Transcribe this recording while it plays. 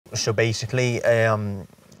So basically,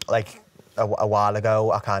 like a while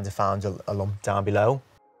ago, I kind of found a lump down below.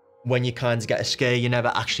 When you kind of get a scare, you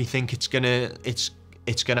never actually think it's gonna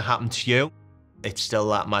happen to you. It's still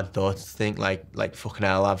that mad thought to think like fucking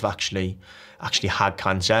hell, I've actually had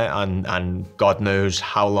cancer, and God knows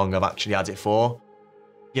how long I've actually had it for.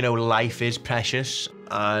 You know, life is precious,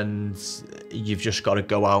 and you've just got to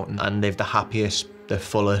go out and live the happiest, the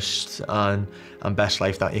fullest, and best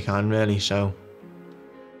life that you can, really. So.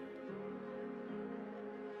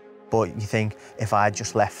 But you think, if I had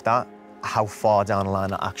just left that, how far down the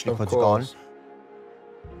line I actually could have gone.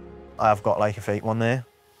 I've got like a fake one there.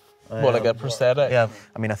 What, like a prosthetic? Yeah.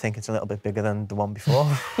 I mean, I think it's a little bit bigger than the one before.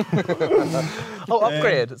 Oh,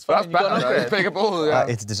 upgrade. It's fine. That's better. It's bigger ball, yeah.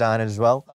 It's designed as well.